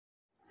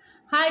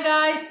hi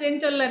guys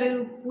ಎಂಚೊಲ್ಲರು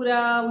ಪೂರಾ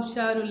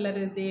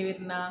ಹುಷಾರುಲ್ಲರು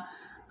ದೇವಿರ್ನ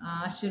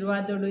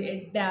ಆಶೀರ್ವಾದೋಡು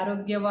ಎಡ್ಡೆ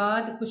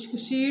ಆರೋಗ್ಯವಾದ ಖುಷಿ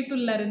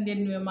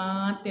ಖುಷಿಟುಲ್ಲರಿಂದೆನ್ನುವೆ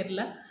ಮಾತಿರ್ಲ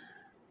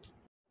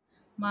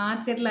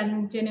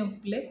ಅಂಚೆನೆ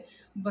ಉಪ್ಲೆ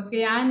ಬೊಕ್ಕ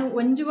ಯಾನು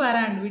ಒಂಜು ವಾರ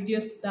ಅಂಡ್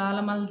ವಿಡಿಯೋಸ್ ದಾಲ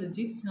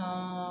ಮಲ್ದಜಿ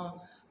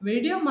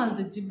ವಿಡಿಯೋ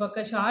ಮಲ್ದಜಿ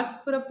ಬೊಕ್ಕ ಶಾರ್ಟ್ಸ್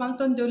ಪೂರ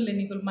ಮಲ್ತೊಂದೆ ಉಲ್ಲೆ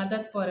ನಿಕುಲು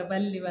ಮದತ್ ಪೋರೆ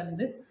ಬಲ್ಲಿ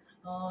ಬಂದು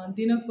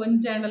ದಿನಕ್ಕೆ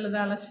ಒಂದು ಚಾನಲ್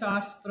ದಾಲ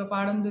ಶಾರ್ಟ್ಸ್ ಪೂರ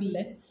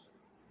ಪಾಡೊಂದುಲ್ಲೆ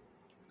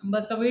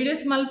ಬೊಕ್ಕ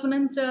ವಿಡಿಯೋಸ್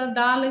ಮಲ್ಪುನಂಚ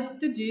ದಾಲ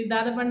ಇತ್ತಿಜಿ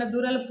ದಾದ ಪಂಡ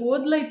ದೂರಲ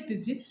ಪೋದ್ಲ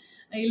ಇತ್ತಿಜಿ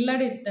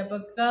ಇಲ್ಲಡೆ ಇತ್ತ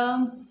ಬೊಕ್ಕ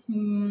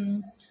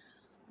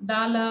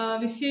ದಾಲ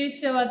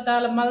ವಿಶೇಷವಾದ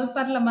ದಾಲ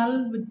ಮಲ್ಪರ್ಲ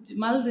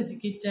ಮಲ್ದಜಿ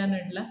ಕಿಚನ್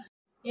ಇಡ್ಲ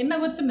ಎನ್ನ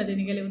ಗೊತ್ತುನ್ನದೆ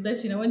ನಿಗಲೆ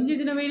ಉದಾಸೀನ ಒಂಜಿ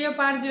ದಿನ ವಿಡಿಯೋ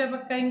ಪಾಡ್ಜಿಡ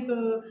ಪಕ್ಕ ಇಂಕು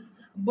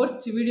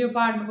ಬೊರ್ಚಿ ವಿಡಿಯೋ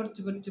ಪಾಡ್ನು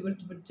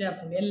ಬೊರ್ಚಿ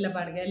ಹಾಪುಂಡು ಎಲ್ಲ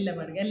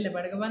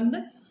ಬಾಡ್ಗೆ ಬಂದು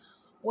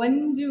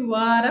ಒಂಜಿ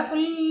ವಾರ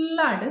ಫುಲ್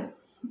ಆಡು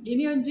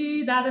ಇನಿ ಒಂಜಿ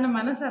ದಾದನ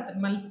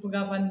ಮನಸ್ಸಾತ ಮಲ್ಪುಗ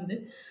ಬಂದು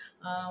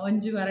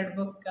ಒಂಜಿ ವಾರ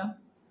ಬೊಕ್ಕ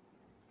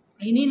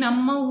ಇನಿ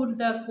ನಮ್ಮ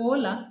ಊರ್ದ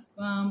ಕೋಲ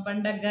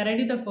ಪಂಡ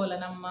ಗರಡಿದ ಕೋಲ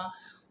ನಮ್ಮ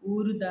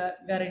ಊರುದ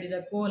ಗರಡಿದ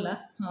ಕೋಲ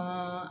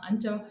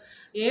ಅಂಚ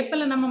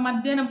ಏಪಲ ನಮ್ಮ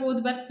ಮಧ್ಯಾಹ್ನ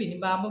ಪೋದು ಬರ್ಪಿನಿ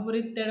ಬಾಬಾಪುರ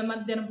ಇತ್ತೆಡ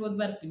ಮಧ್ಯಾಹ್ನ ಪೋದು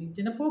ಬರ್ಪಿನಿ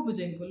ಇಜ್ಜಿನ ಪೋಪು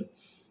ಜಂಕುಲು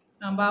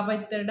ಬಾಬಾ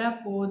ಇತ್ತೆಡ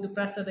ಪೋದು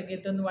ಪ್ರಸಾದಕ್ಕೆ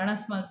ತಂದು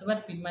ಒಣಸ್ ಮಲ್ತು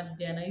ಬರ್ಪಿನಿ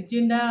ಮಧ್ಯಾಹ್ನ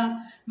ಇಜ್ಜಿಂಡ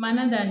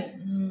ಮನದಾನಿ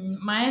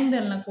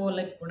ಮಾಯಂದಲ್ನ ಕೋಲ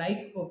ಇಪ್ಪುಂಡು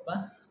ಐಕ್ ಪೋಪ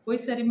ಪೊಯ್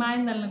ಸರಿ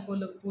ಮಾಯಂದಲ್ನ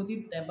ಕೋಲ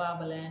ಪೋದಿತ್ತೆ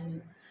ಬಾಬಲ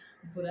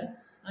ಪೂರ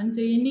ಅಂಚ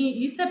ಇನಿ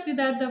ಈ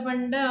ಸರ್ತಿದಾದ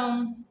ಪಂಡ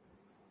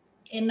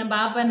ಎನ್ನ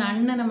ಬಾಬನ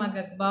ಅಣ್ಣನ ಮಗ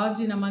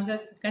ಬಾಜಿನ ಮಗ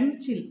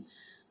ಕಂಚಿಲ್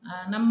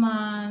ನಮ್ಮ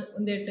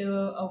ಒಂದೇಟು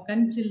ಅವು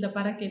ಕಂಚಿಲ್ದ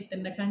ಪರಕೆ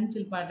ಎತ್ತಂಡ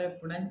ಕಂಚಿಲ್ ಪಾಡ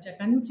ಎಪ್ಪುಡು ಅಂಚ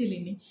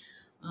ಕಂಚಿಲಿನಿ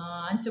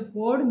ಅಂಚ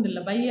ಪೋಡುಂದಿಲ್ಲ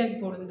ಬೈಯಾಗಿ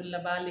ಪೋಡುಂದಿಲ್ಲ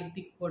ಬಾಲಿಗೆ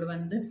ತಿಕ್ಕೊಡು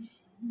ಬಂದು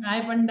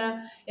ಆಯ್ ಪಂಡ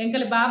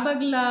ಎಂಕಲೆ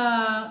ಬಾಬಾಗ್ಲ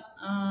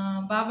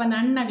ಬಾಬನ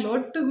ಅಣ್ಣಗ್ಲ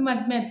ಒಟ್ಟಿಗೆ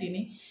ಮದ್ಮೆ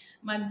ಆತೀನಿ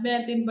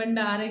ಪಂಡ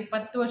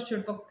 6-10 ವರ್ಷ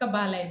ಪೊಕ್ಕ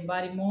ಬಾಲೆ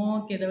ಬಾರಿ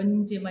ಮೋಕೆದ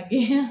ಒಂಜಿ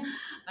ಮಗೆ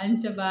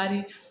ಅಂಚ ಬಾರಿ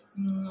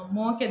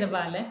ಮೋಕೆದ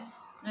ಬಾಲೆ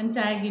ಅಂಚ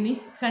ಆಗಿನಿ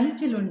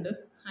ಕಂಚಿಲುಂಡು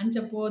ಅಂಚ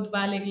ಪೋದು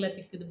ಬಾಲೆಗ್ಲ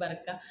ತಿಕ್ಕದು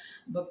ಬರಕ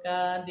ಬೊಕ್ಕ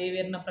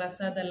ದೇವಿಯರ್ನ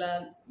ಪ್ರಸಾದಲ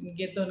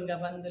ಗೆತೋನ್ಗ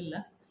ಬಂದಿಲ್ಲ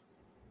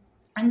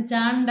ಅಂಚ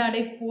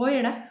ಅಂಡಾಡೆ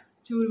ಪೋಯಡ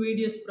ಚೂರು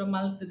ವೀಡಿಯೋಸ್ ಪೂರ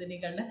ಮಲ್ತದೆ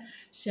ನಿಗಂಡ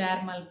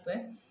ಶೇರ್ ಮಲ್ಪೆ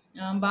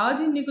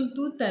ಬಾವುಜಿ ನಿಗುಲು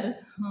ತೂತರು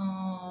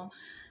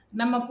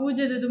ನಮ್ಮ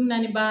ಪೂಜೆದ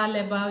ದುಮ್ನಾನಿ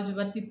ಬಾಲೆ ಬಾವುಜು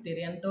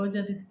ಬತ್ತಿತ್ತೀರಿ ಅಂತ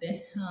ಓಜದಿತ್ತೆ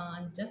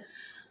ಅಂಚ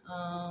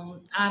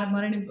ಆರ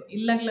ಮೊರಣಿ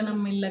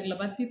ನಮ್ಮ ಇಲ್ಲಗ್ಲ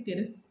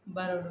ಬತ್ತಿತ್ತೀರು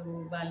ಬರೋಡು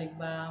ಬಾಲೆಗ್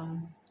ಬಾ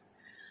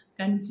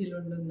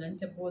ಕಂಚಿಲುಂಡು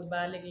ಅಂಚ ಪೋದು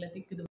ಬಾಲೆಗ್ಲ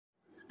ತಿಕ್ಕದು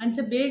ಅಂಚ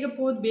ಬೇಗ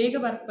ಪೋದು ಬೇಗ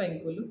ಬರ್ಪ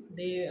ಇಂಕುಲು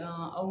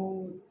ಅವು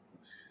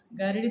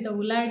ಗರಡಿದ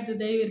ಉಲಾಯ್ದು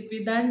ದೇವಿರ್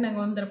ಪಿದಾಡ್ನಾಗ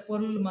ಒಂದರ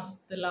ಪೊರ್ಲು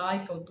ಮಸ್ತ್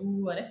ಲಾಯ್ಕವು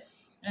ತೂವರೆ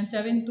ಅಂಚ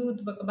ಅವೇನು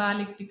ತೂದು ಬಕ್ಕ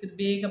ಬಾಲಿಗೆ ತಿಕ್ಕದು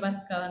ಬೇಗ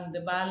ಬರ್ಕ ಅಂದು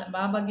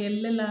ಬಾಬಾಗೆ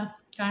ಎಲ್ಲೆಲ್ಲ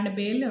ಕಾಂಡ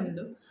ಬೇಲೆ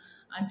ಉಂಡು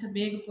ಅಂಚ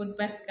ಬೇಗ ಪೋದು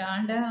ಬರ್ಕ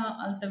ಆಂಡ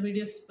ಅಲ್ತ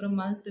ವಿಡಿಯೋಸ್ ಪೂರ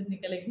ಮಲ್ತದ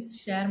ನಿಕಲೆಗೆ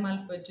ಶೇರ್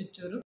ಮಲ್ಪ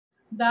ಚುಚ್ಚೂರು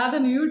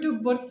ದಾದನು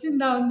ಯೂಟ್ಯೂಬ್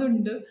ಬೊರ್ಚಿಂದ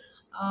ಒಂದುಂಡು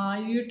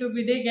ಯೂಟ್ಯೂಬ್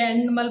ಇಡೀಗೆ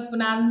ಹೆಣ್ಣು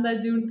ಮಲ್ಪುನ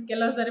ಅಂದಾಜು ಉಂಟು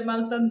ಕೆಲವು ಸರಿ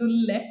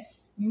ಮಲ್ತೊಂದುಲ್ಲೆ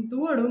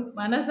ತೂಡು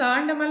ಮನಸ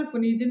ಆಂಡ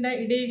ಮಲ್ಪುನು ಈಜಿಂಡ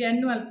ಇಡೀಗೆ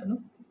ಹೆಣ್ಣು ಮಲ್ಪುನು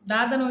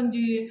ದಾದನ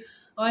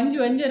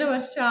ಒಂಜರ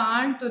ವರ್ಷ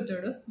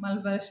ಆಂಟೋಜೋಡು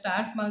ಮಲ್ಪರ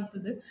ಸ್ಟಾರ್ಟ್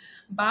ಮಲ್ತದು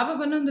ಬಾಬಾ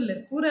ಬನ್ನೊಂದುಲ್ಲೆ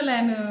ಪೂರಲ್ಲ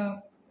ಏನು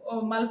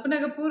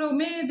ಮಲ್ಪನಾಗ ಪೂರ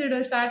ಉಮೇದಿಡು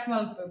ಸ್ಟಾರ್ಟ್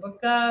ಮಲ್ಪೆ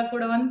ಬೊಕ್ಕ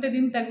ಕೂಡ ಒಂತೆ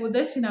ದಿಂತಾಗ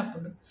ಉದರ್ಶಿನ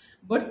ಹಾಪುಡು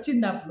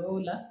ಬೊಡ್ಚಿಂದ ಹಾಪುಡು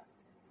ಓಲ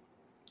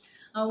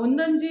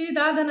ಒಂದೊಂಜಿ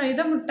ದಾದನ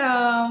ಇದ ಮುಟ್ಟ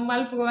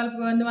ಮಲ್ಪುಗ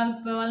ಒಂದು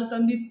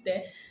ಮಲ್ತೊಂದಿತ್ತೆ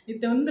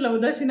ಇತ್ತೆ ಒಂದಿಲ್ಲ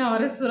ಉದರ್ಶಿನ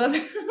ಹೊರಸುರದ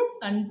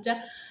ಅಂಚ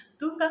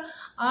ತೂಕ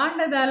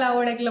ಆಂಡದಾಲ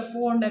ಒಡೆಗ್ಲ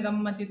ಪೋಂಡ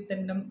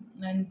ಗಮ್ಮತ್ತಿತ್ತಂಡ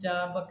ಅಂಚ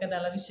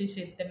ಬೊಕ್ಕದಾಲ ವಿಶೇಷ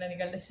ಇತ್ತಂಡ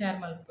ನಿಗಳ್ಡ ಶೇರ್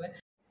ಮಲ್ಪೆ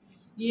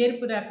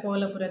ಏರ್ಪುರ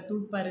ಕೋಲಪುರ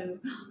ತೂಪರು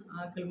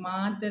ಆಕಲು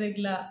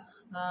ಮಾತೆರೆಗ್ಲ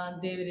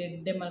ದೇವಿರ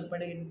ಎಡ್ಡೆ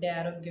ಮಲ್ಪಡ ಎಡ್ಡೆ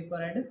ಆರೋಗ್ಯ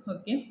ಕೊರಡು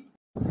ಓಕೆ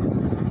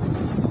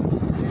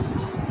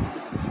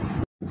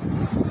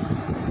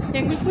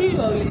ಎಂಗ್ಳು ಫುಲ್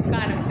ಹೋಗ್ಲಿ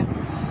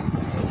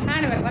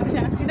ಕಾಣಬೇಡ ಪಕ್ಷ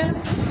ಇಡಲ್ಲ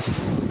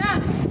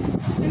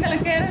ನಿಂಗಲ್ಲ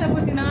ಕೇರಳ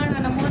ಪೋತಿ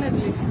ನಾಣ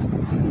ಮೋನಲ್ಲಿ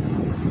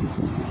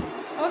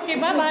ಓಕೆ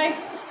ಬಾಯ್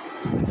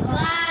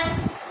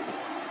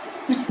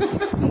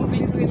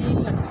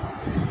ಇಲ್ಲ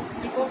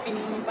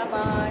ಕೋಪಿನಿ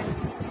ಬಾಯ್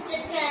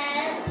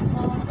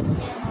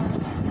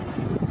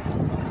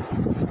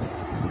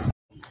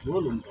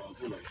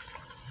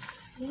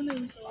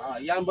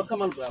yang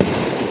berkamal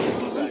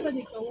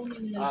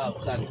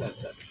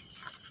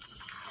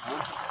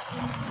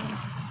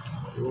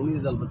ini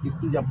dal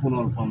begitu japun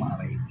orang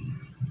pemarah itu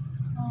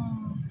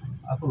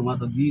aku rumah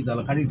tadi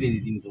dal kadi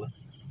tedi tin pula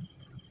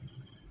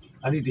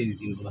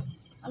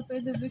ಅಲ್ಪ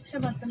ಇದು ಭಿಕ್ಷೆ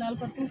ಬರ್ತಾನೆ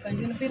ಅಲ್ಪ ತೂಕ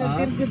ಇದನ್ನು ಪಿರ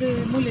ತಿರ್ಗದು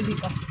ಮೂಲೆ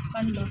ದೀಪ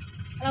ಕಂಡು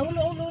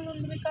ಅವಳು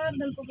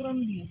ಕಾರ್ದಲ್ಲಿ ಪುರ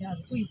ಉಂಡಿ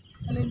ಅದು ಕುಯ್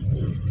ಅಲ್ಲಿ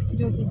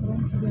ಜ್ಯೋತಿ ಪುರ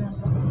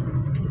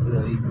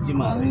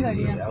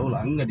ಅಂಗಡಿ ಅವಳು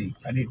ಅಂಗಡಿ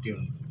ಕಡಿ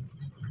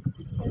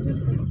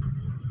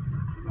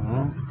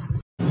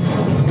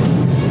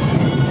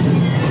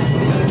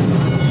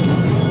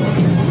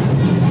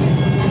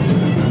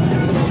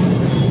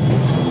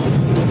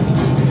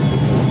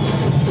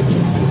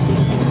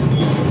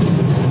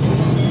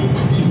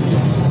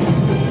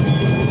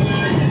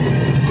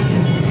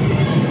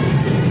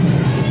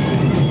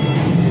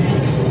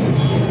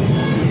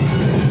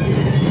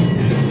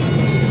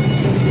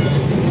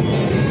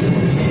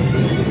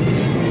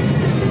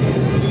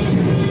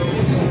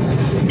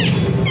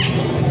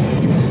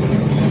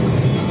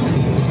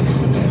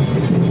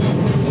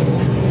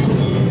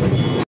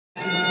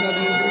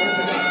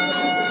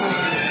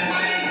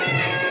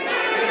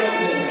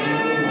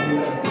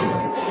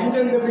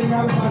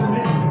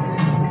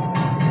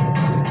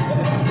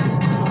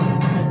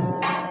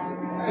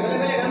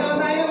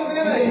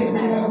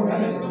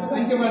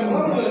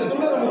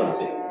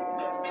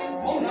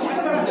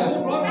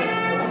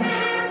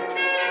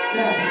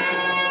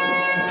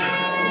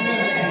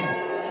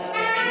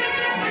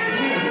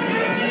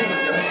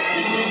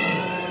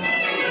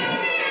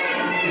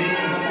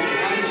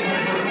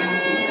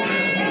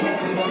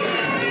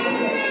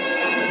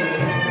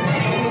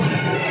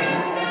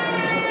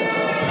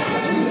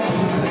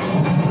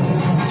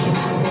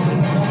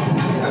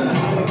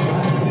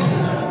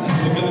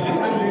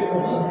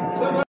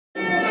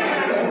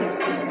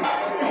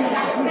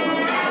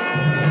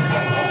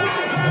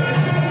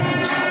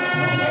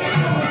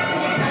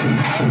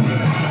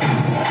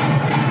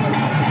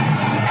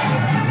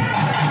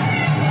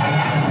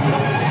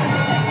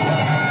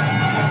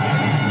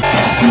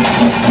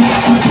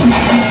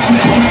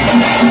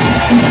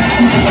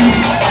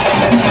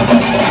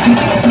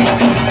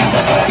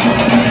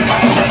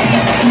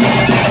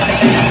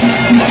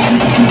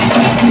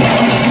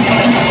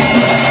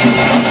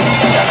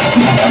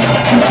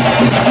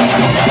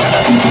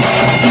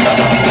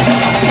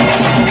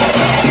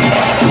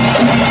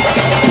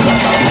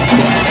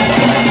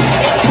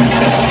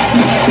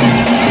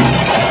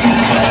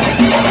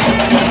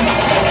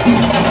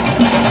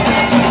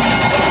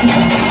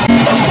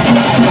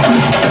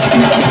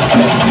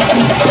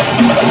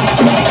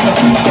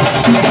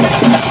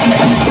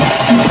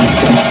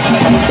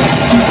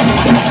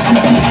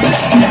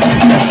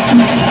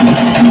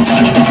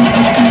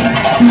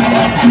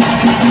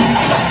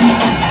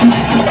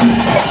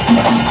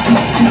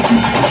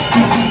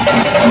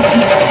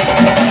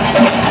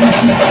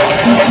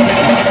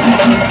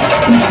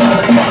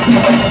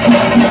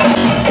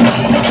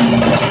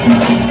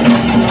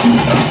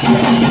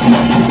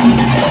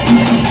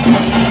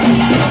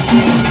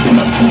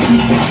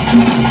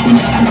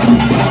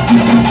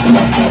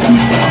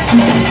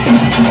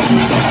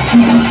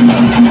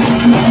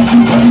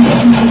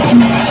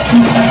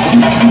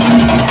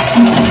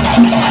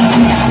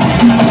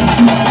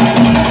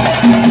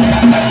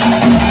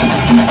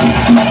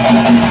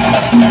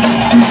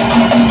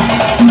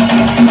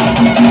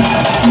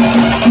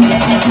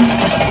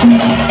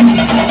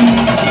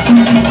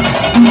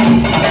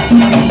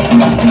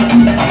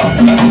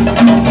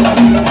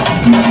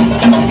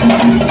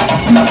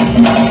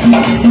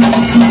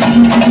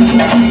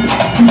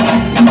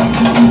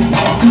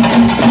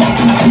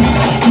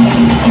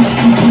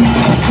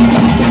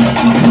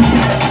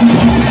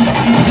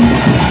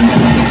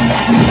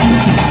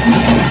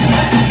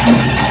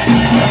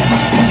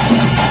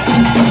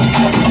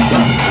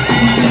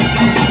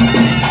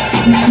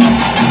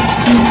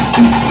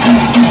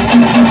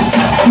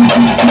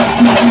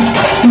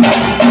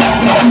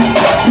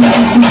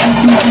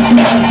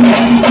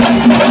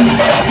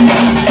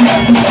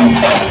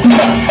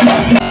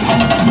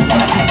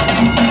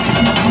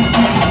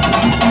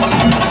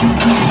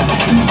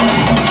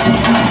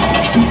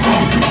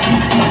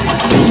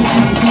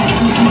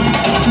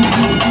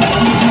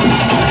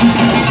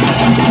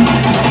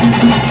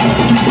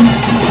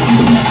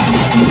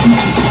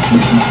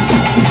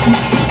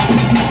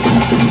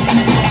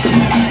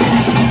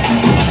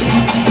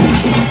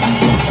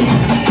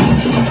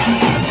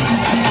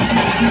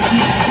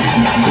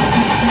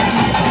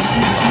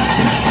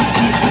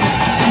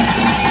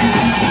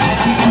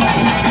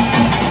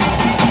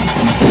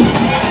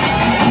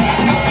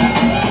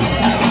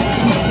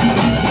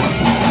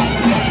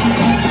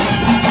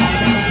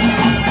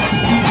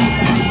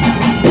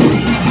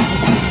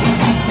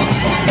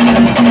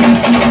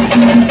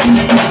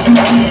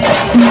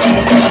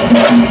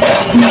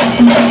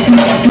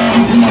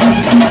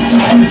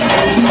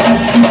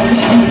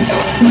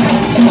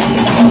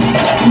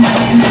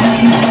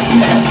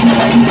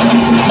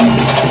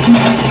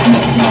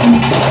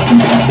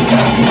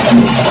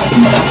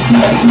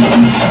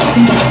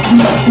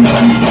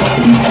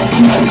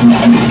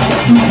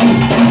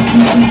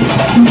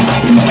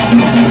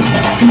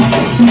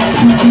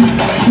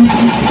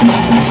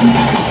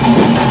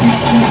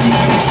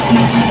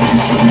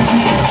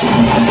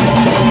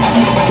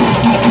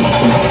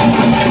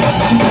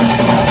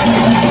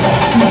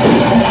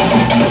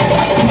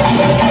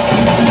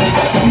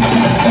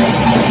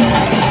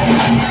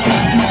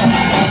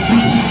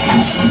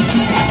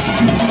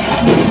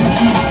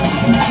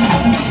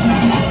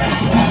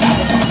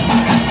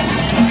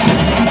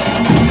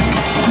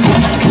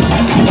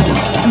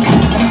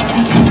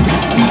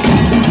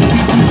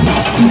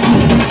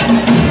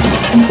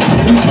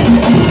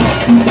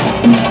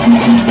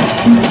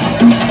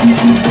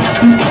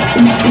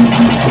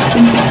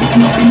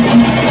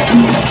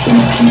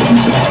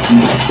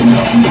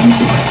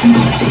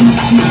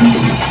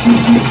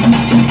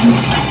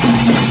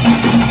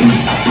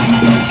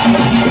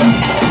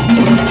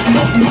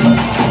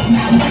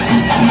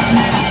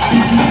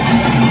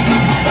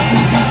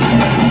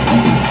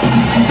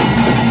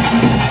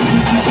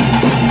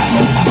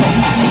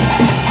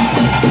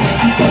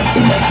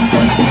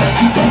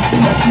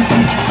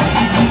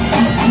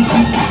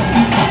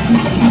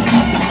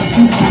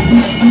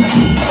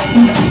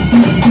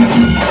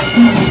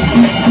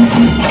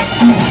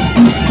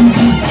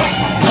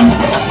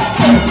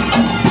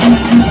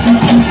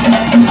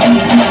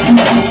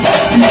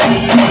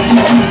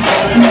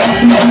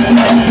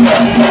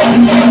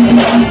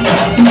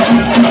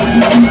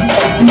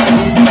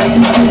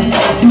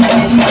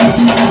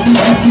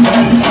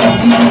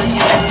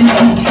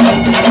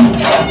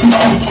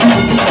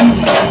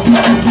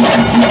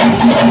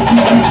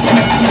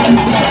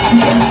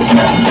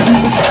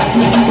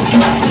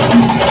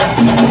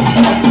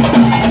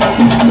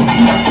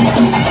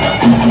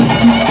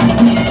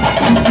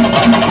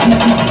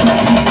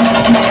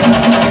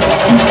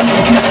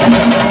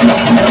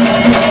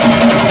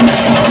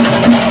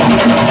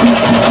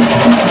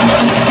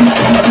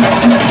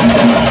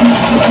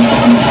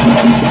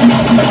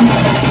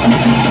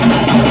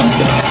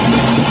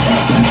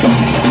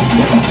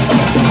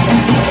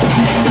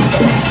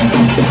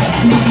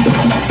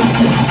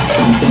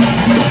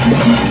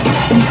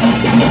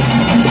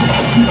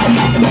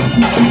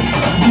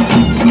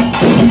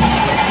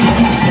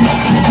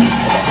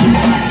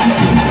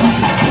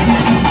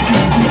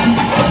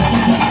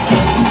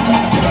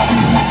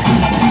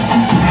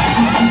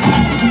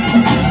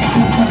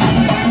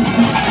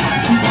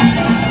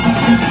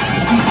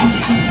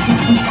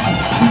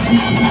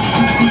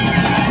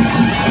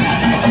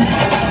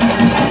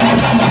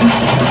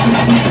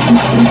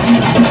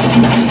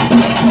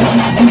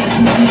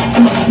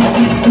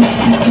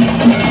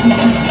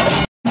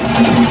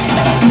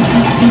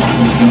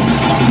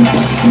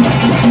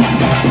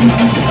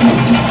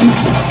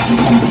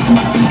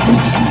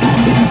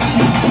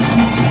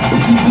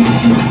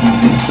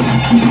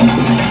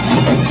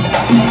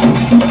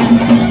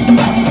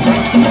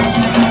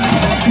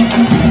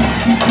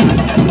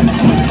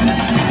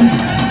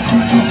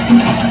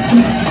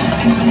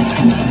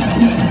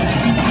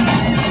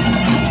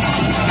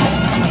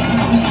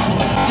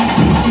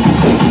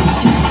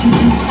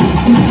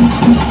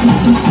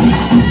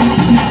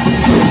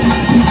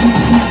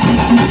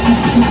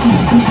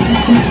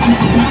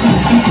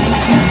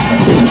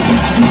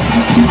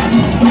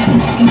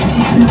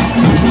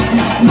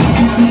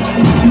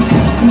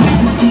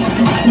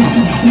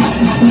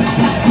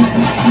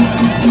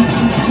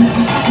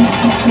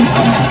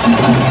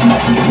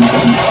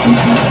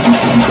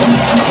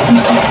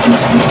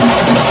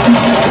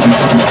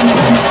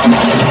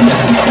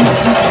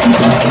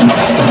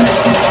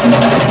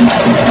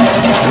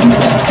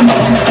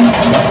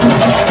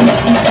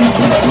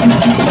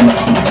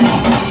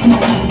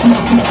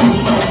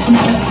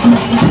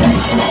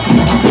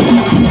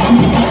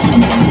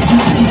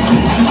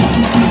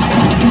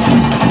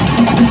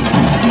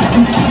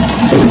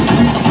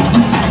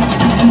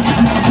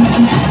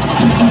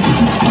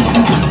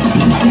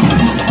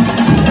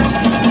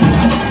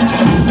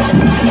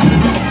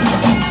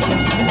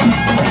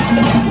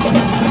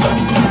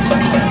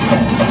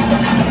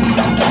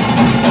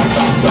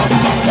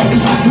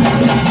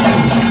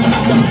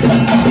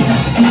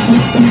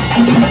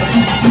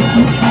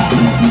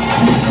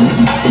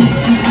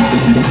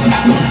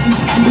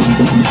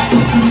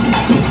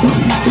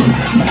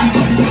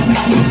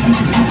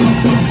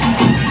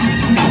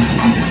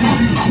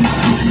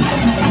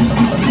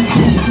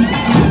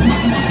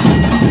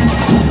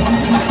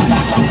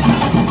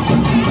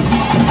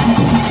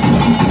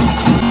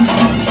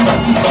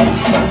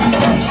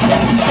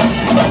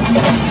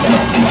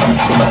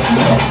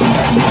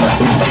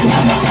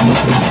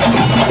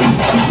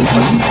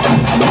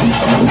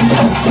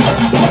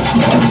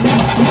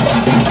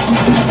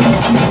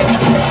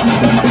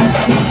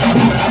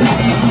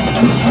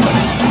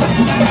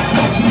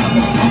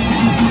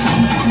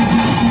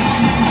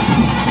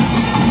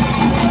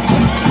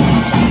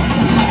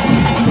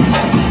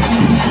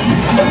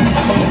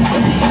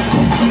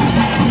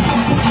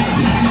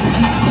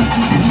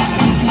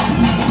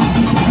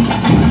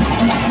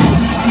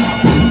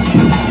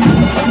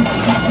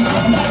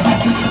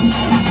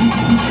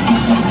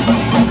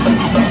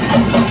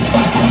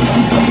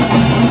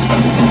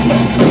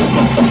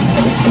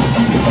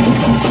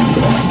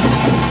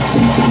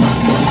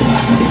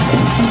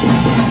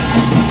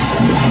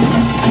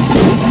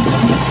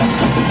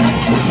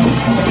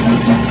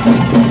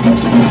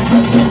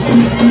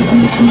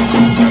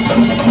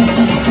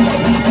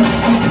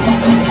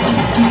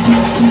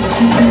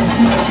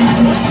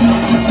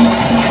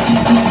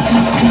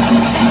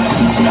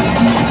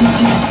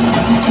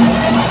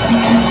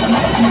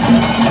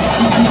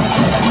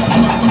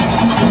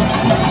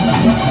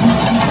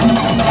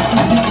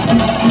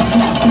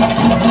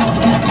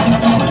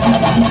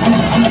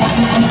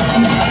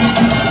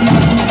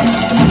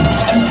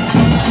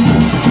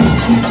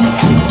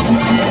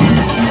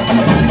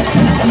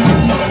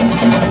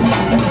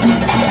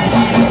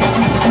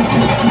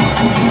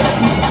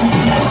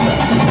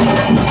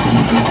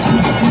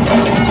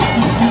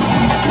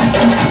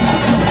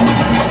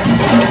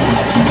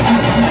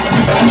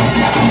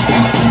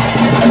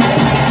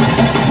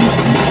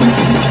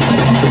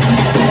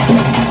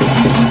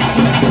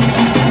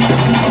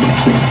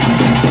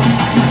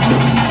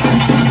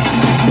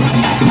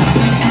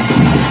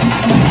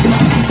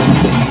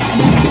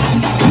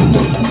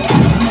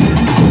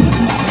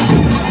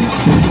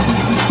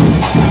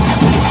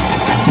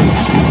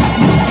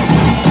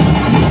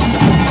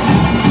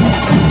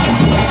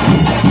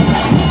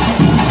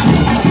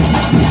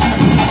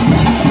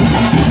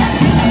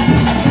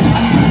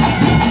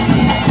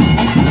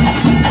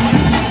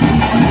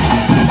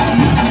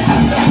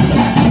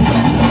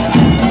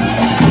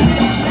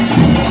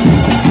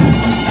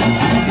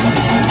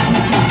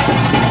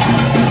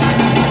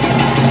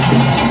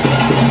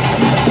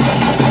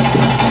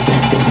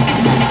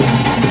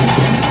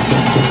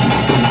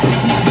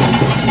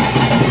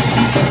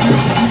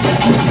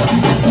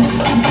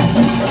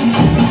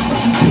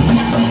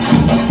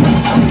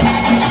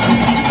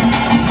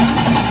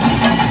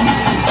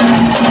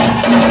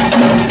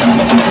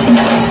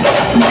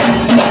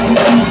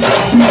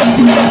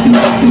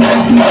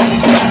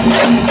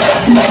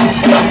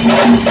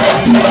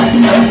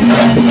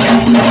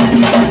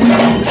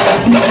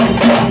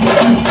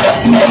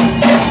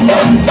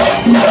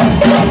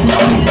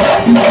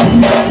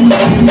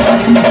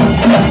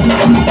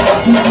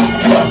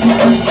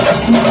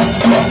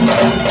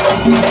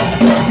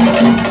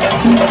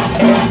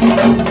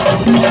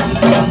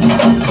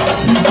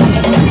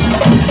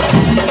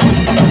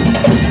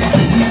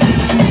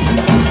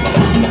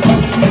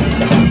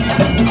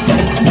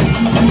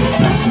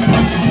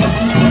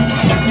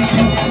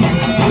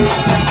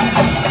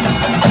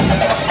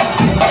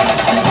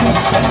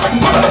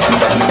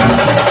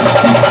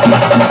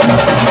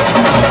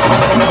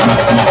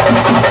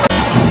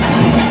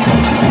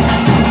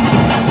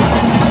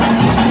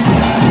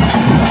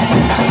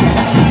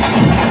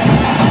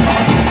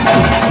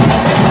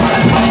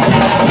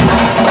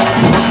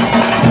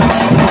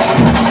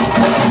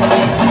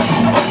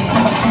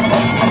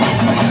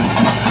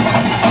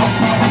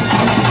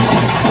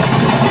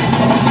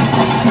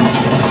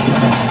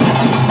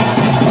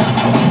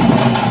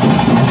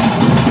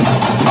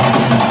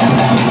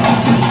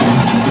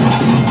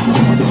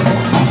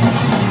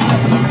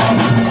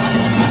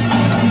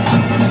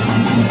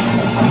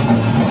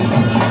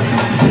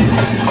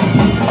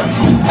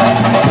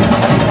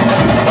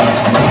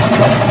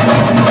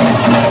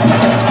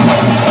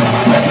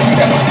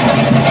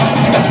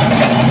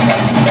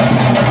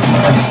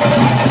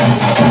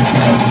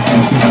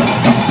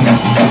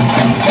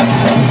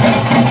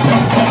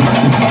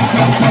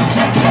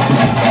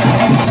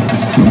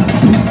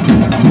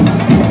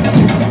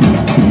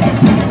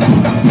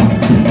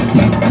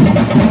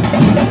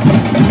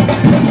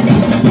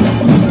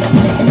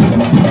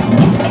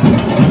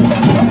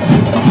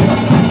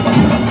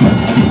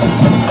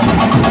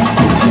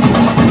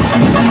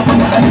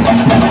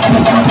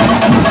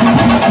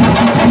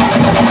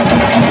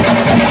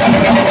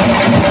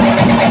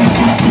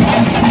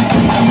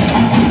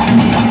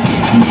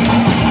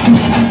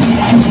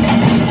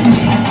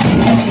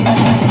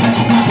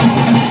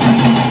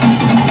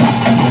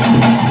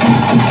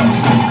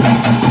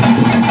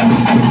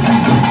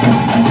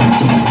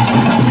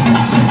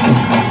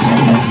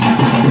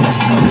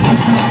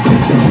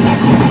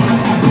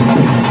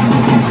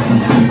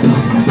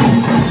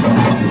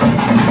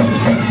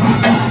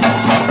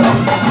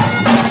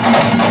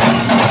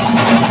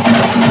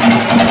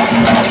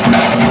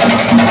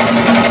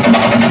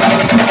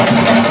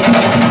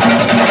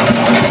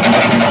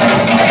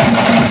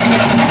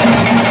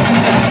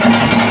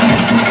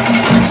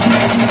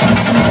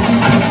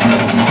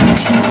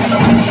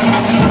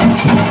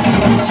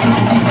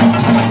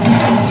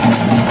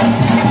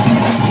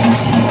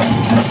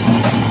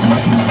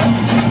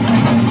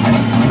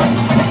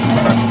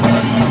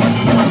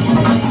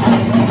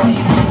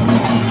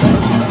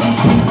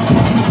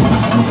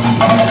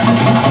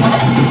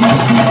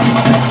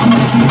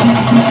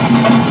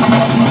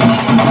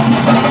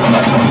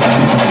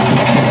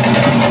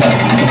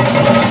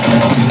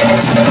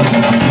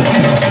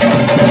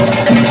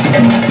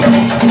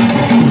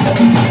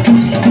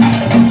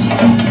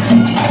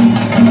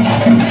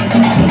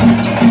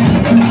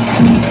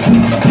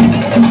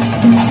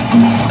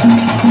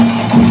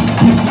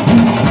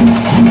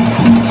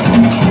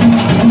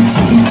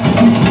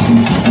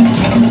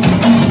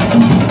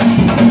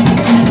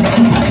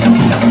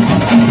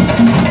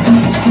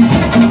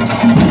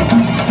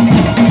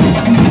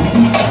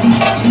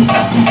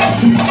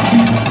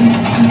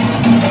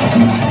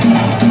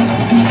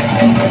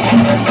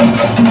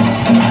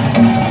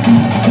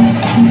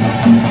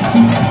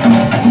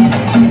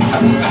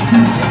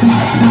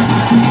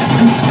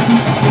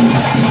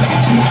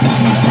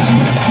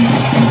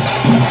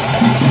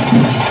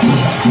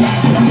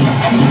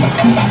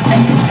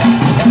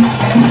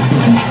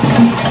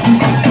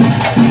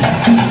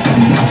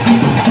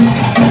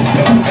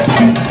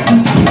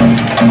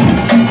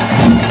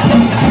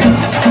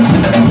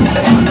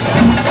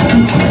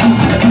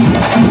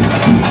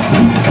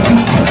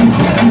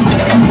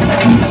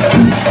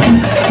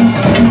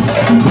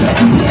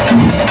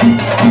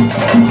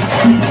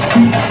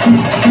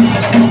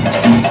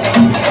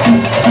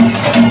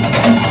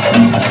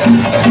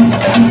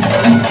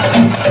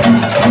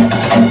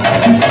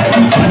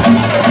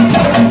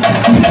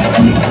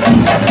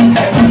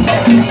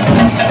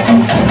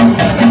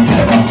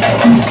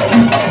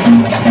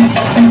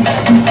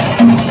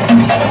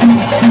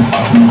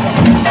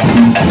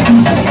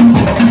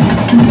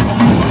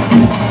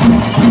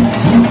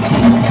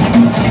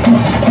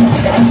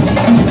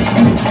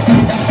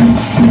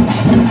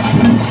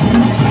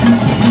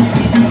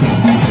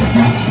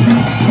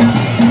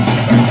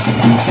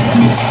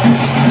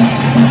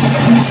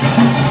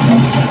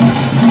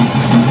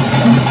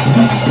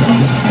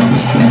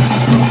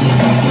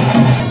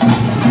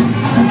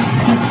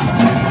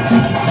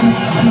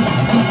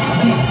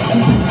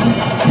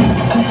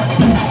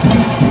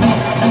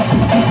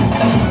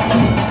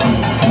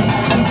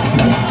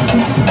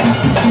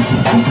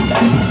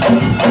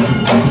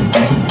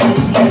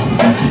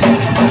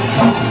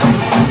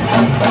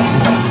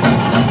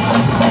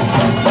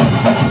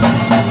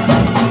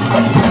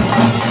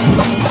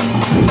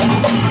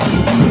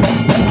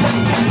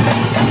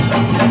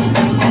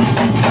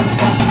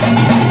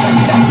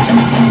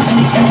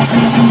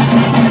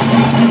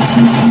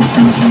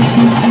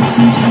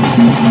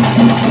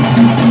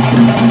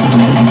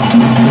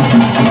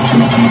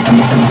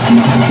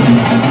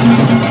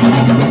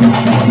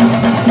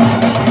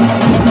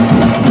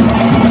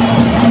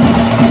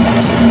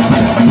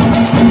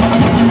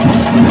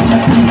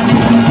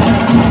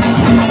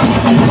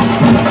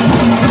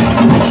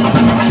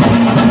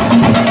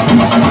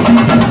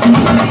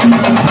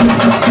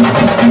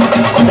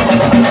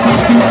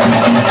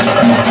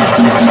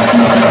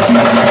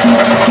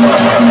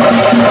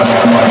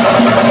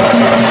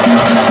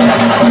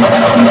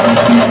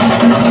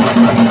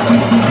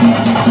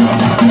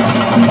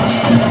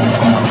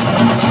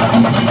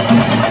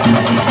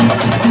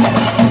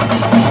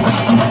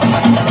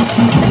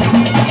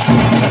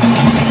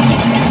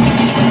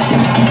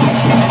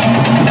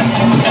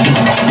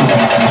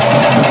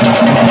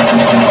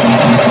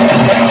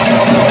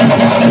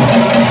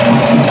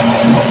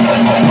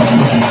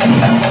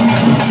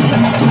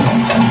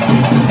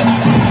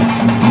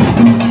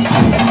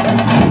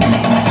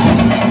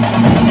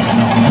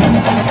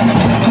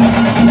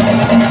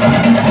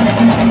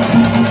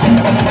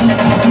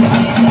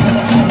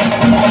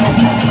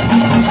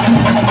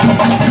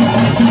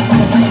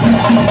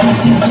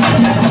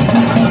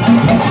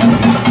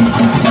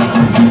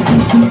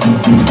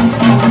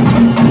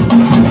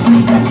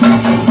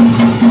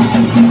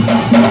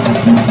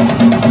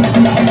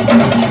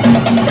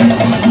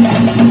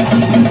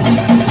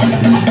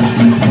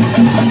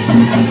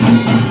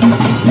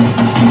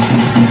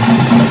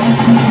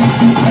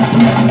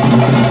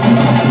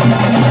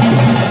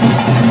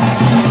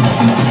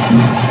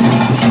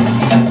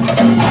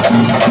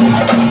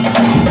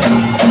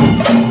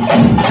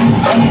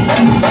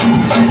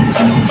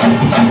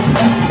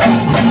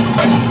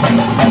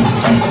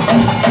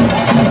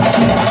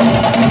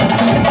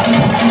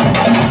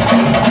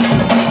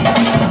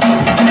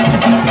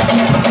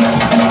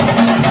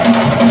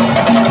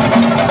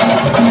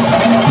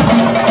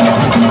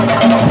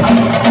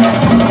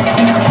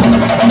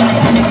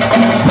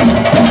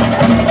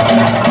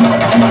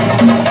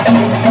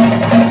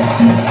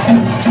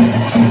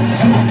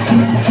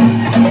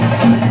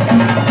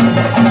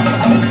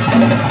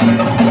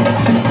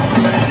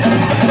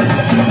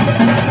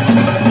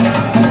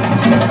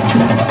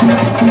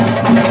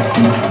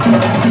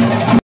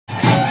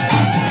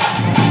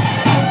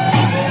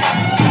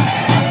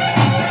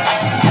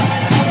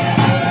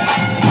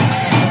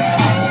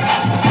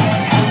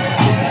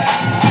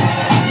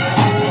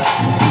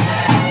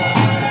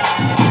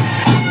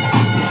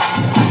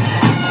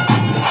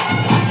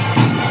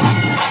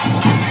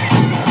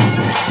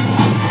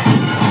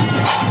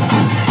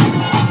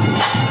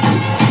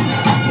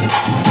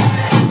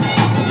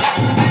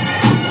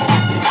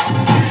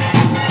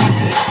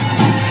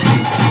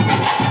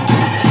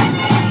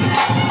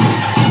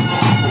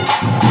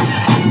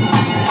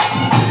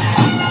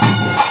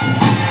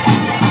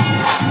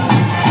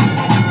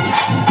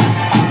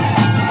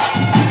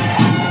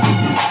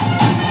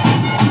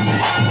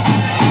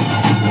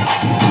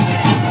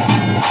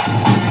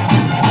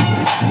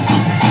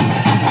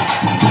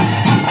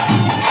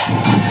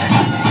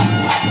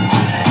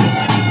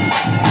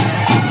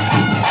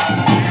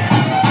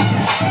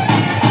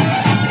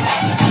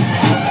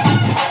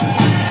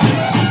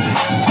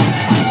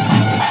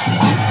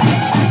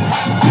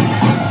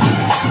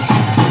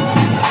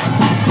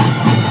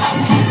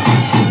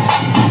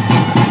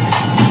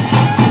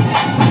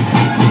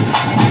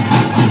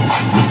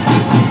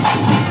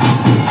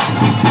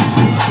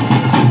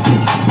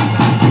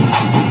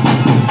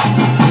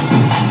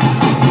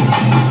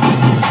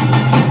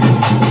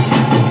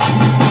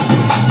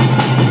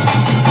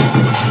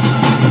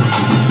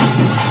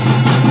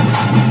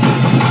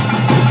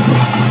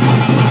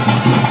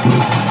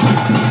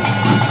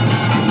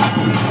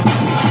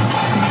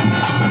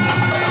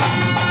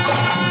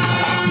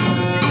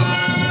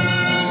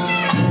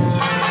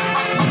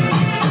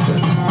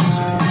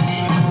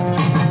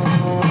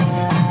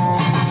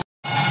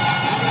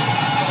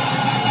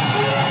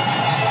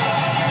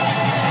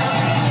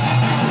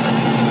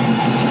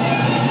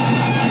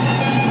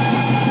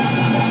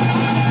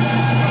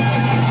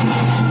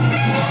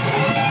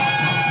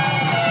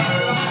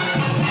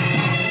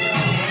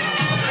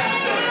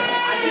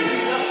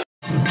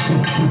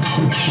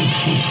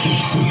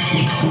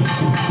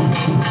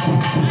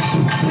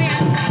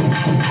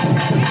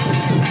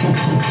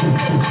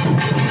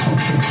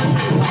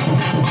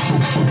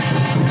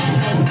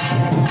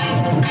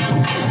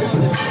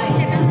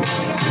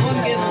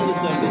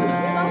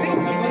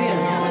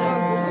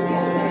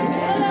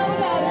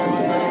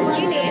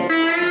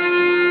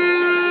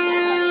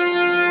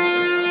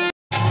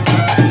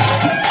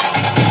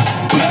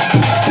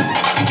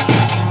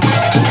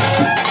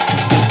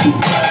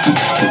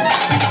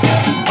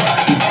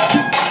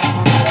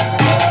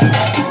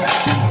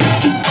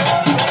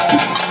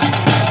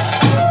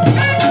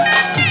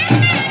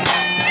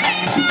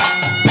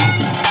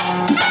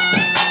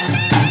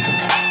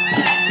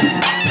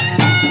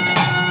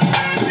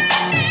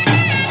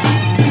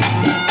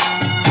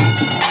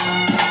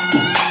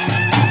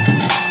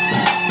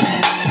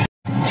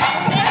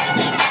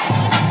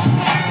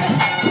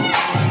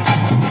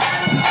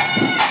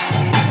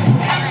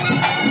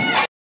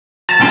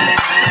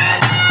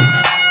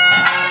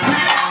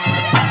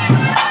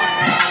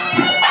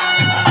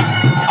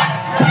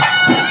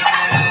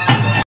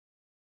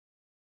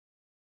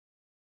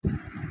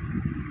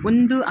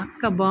ಒಂದು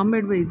ಅಕ್ಕ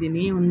ಬಾಂಬೆಡ್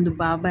ಬೈದಿನಿ ಒಂದು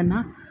ಬಾಬನ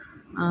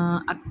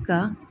ಅಕ್ಕ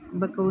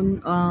ಬಕ ಒಂದು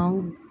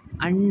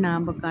ಅಣ್ಣ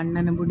ಬಕ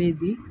ಅಣ್ಣನ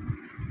ಬುಡೇದಿ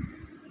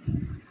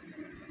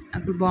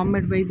ಅಕ್ಳು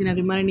ಬಾಂಬೆಡ್ ಬೈದಿನಿ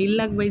ಅಕ್ಳು ಮನೆ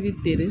ಇಲ್ಲಾಗ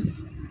ಬೈದಿತ್ತೇರು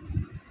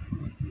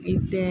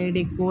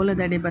ಇತ್ತೆ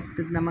ಕೋಲದಡೆ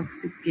ಬರ್ತದ ನಮಗ್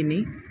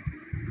ಸಿಕ್ಕಿನಿ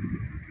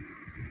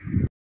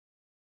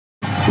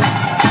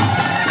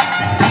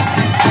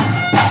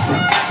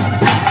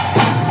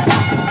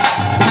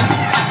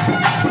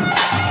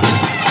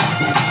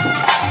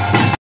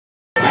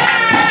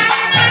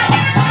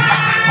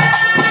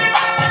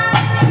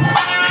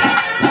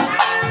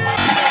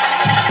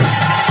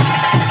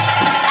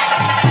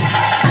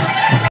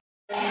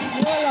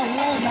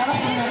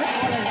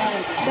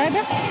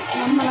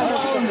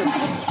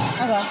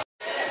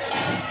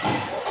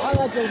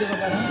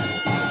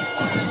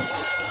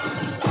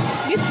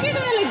ಬಿಸ್ಕೆಟ್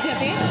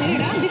ಇಜ್ಜತೆ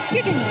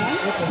ಬಿಸ್ಕೆಟ್ ಉಂಟಾ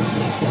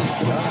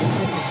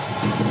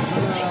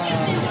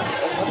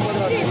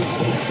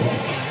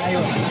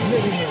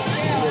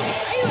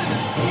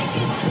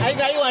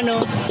ಐವನು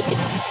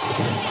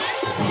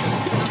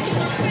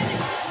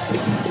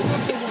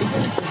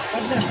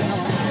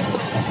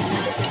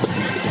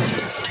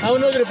ಅವು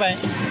 100 ರೂಪಾಯಿ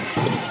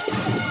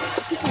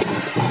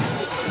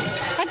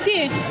ಅತ್ತಿ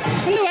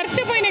ಒಂದು ವರ್ಷ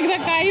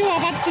ಪೋಯಿನಕ್ಕೆ ಅಯ್ಯೋ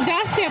 10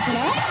 ಜಾಸ್ತಿ ಅಪ್ಪಳ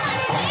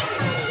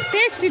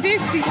ಟೇಸ್ಟಿ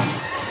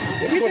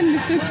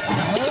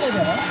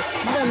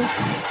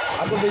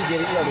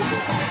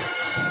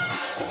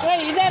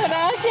ಇದರ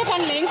ರಹಸ್ಯ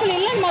ಪನ್ಲೆ ಎಂಕುಲು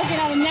ಇಲ್ಲ ಮಾಡ್ತೀನಿ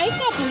ನಾವು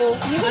ನೈಕಾಪುಲು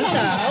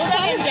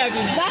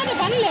ದಾದ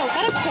ಪನ್ಲೆ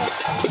ಕರೆಕ್ಟ್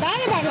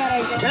ದಾದ ಪಾಡುವಾರ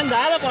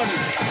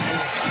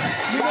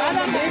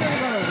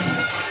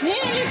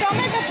ನೀರಲ್ಲಿ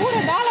ಟೊಮೆಟೊ ಪೂರ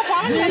ದಾಲ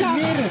ಪಾಡಲ್ಲ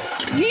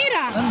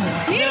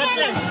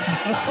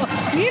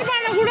ನೀರು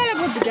ಪಾಡ ಕೂಡಲೇ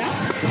ಕೊಟ್ಟಿದ್ದ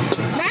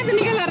ದಾದ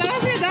ನಿಗಲ್ಲ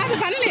ರಹಸ್ಯ ದಾದ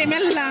ಪನ್ಲೆ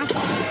ಮೆಲ್ಲ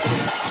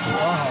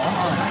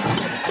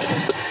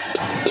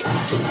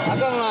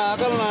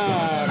ಅಕಲ್ನ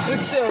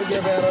ಟ್ರಿಕ್ಸ್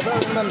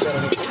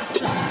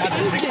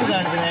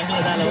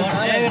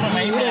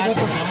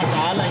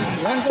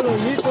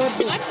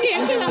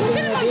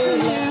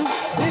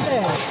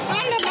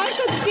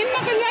ಚಿನ್ನ